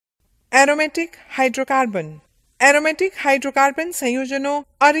Aromatic hydrocarbon. Aromatic hydrocarbon સંયોજનો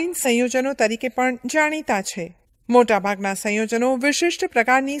અરીન સંયોજનો તરીકે પણ જાણીતા છે. મોટાભાગના સંયોજનો વિશિષ્ટ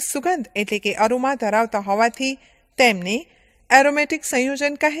પ્રકારની સુગંધ એટલે કે અરોમા ધરાવતા હોવાથી તેમને એરોમેટિક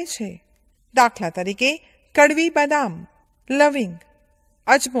સંયોજન કહે છે. દાખલા તરીકે કડવી બદામ, લવિંગ,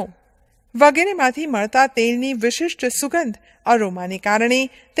 અજમો વગેરેમાંથી મળતા તેલની વિશિષ્ટ સુગંધ અરોમાને કારણે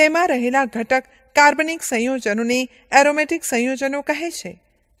તેમાં રહેલા ઘટક કાર્બનિક સંયોજનોને એરોમેટિક સંયોજનો કહે છે.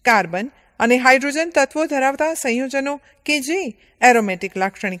 કાર્બન અને હાઇડ્રોજન તત્વો ધરાવતા સંયોજનો કે જે એરોમેટિક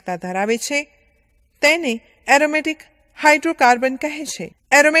લાક્ષણિકતા ધરાવે છે તેને એરોમેટિક હાઇડ્રોકાર્બન કહે છે.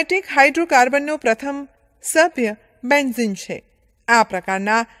 એરોમેટિક હાઇડ્રોકાર્બનનો પ્રથમ સભ્ય બેન્ઝીન છે. આ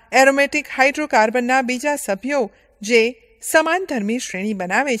પ્રકારના એરોમેટિક હાઇડ્રોકાર્બનના બીજા સભ્યો જે સમાનધર્મી શ્રેણી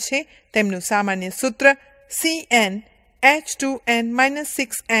બનાવે છે તેમનું સામાન્ય સૂત્ર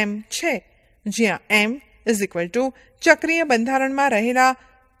CnH2n-6m છે, જ્યાં m ચક્રીય બંધારણમાં રહેલા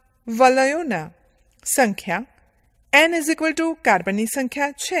વલયોના સંખ્યા, n કાર્બનની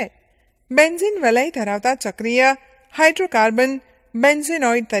સંખ્યા છે. બેન્ઝીન વલય ધરાવતા ચક્રીય હાઇડ્રોકાર્બન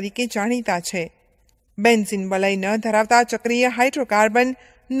બેન્ઝેનોઇડ તરીકે જાણીતા છે. બેન્ઝીન વલય ન ધરાવતા ચક્રીય હાઇડ્રોકાર્બન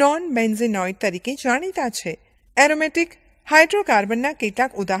નોન બેન્ઝેનોઇડ તરીકે જાણીતા છે. એરોમેટિક હાઇડ્રોકાર્બનના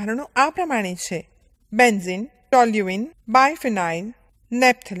કેટલાક ઉદાહરણો આ પ્રમાણે છે: બેન્ઝીન, ટોલ્યુઇન, બાયફિનાઇલ,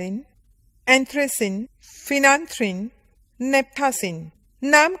 નેપ્થલિન, એન્થ્રેસિન, ફિનાન્થ્રીન, નેપ્થાસિન.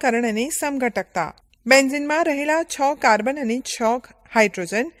 નામકરણ અને સમઘટકતા. બેન્ઝીનમાં રહેલા 6 કાર્બન અને 6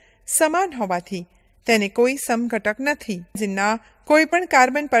 હાઇડ્રોજન સમાન હોવાથી તેને કોઈ સમઘટક નથી. બેન્ઝીનના કોઈપણ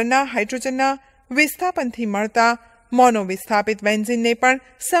કાર્બન પરના હાઇડ્રોજનના વિસ્થાપનથી મળતા મોનોવિસ્થાપિત બેન્ઝીનને પણ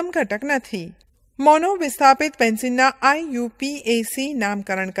સમઘટક નથી. મોનોવિસ્થાપિત બેન્ઝીનના IUPAC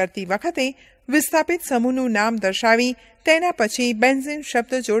નામકરણ કરતી વખતે વિસ્થાપિત સમૂહનું નામ દર્શાવી તેના પછી બેન્ઝીન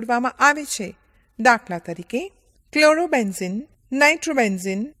શબ્દ જોડવામાં આવે છે. દાખલા તરીકે ક્લોરોબેન્ઝીન,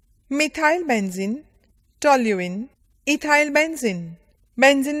 નાઇટ્રોબેન્ઝીન, methyl benzene, toluene, ethyl benzene.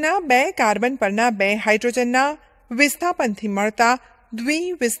 બેન્ઝીનના 2 carbon પરના 2 હાઇડ્રોજનના વિસ્થાપનથી મળતા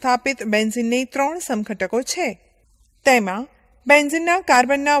દ્વિવિસ્થાપિત બેન્ઝીનને 3 સમઘટકો છે. તેમાં બેન્ઝીનના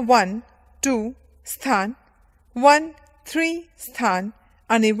કાર્બનના 1, 2 સ્થાન, 1, 3 સ્થાન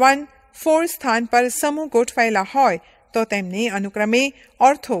અને 1, 4 સ્થાન પર સમૂહ ગોઠવાયેલા હોય તો તેમને અનુક્રમે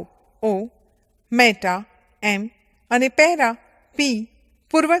ઓર્થો O, મેટા M અને પેરા P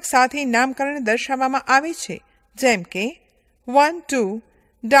પૂર્વક સાથે નામકરણ દર્શાવવામાં આવે છે, જેમ કે 1,2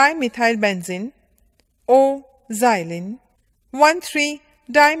 dimethyl benzene, O ઝાયલિન, 1,3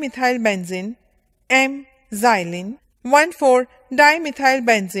 dimethyl benzene, M ઝાયલિન, 1,4 dimethyl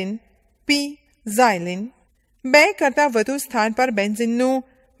benzene, P ઝાયલિન. 2 કરતાં વધુ સ્થાન પર બેન્ઝીનનું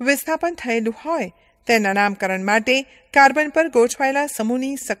વિસ્થાપન થયેલું હોય તેના નામકરણ માટે કાર્બન પર ગોઠવાયેલા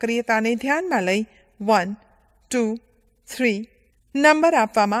સમૂહની સક્રિયતાને ધ્યાનમાં લઈ 1, 2, 3 નંબર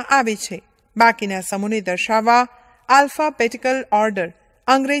આપવામાં આવે છે. બાકીના સમૂહને દર્શાવવા આલ્ફાબેટિકલ ઓર્ડર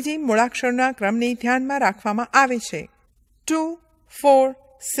અંગ્રેજી મૂળાક્ષરોના ક્રમને ધ્યાનમાં રાખવામાં આવે છે. 2, 4,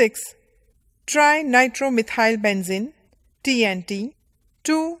 6 ટ્રાઇનાઇટ્રોમિથાઇલ બેન્ઝીન TNT,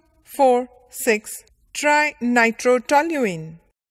 2, 4, 6 ટ્રાઇનાઇટ્રોટોલ્યુઇન.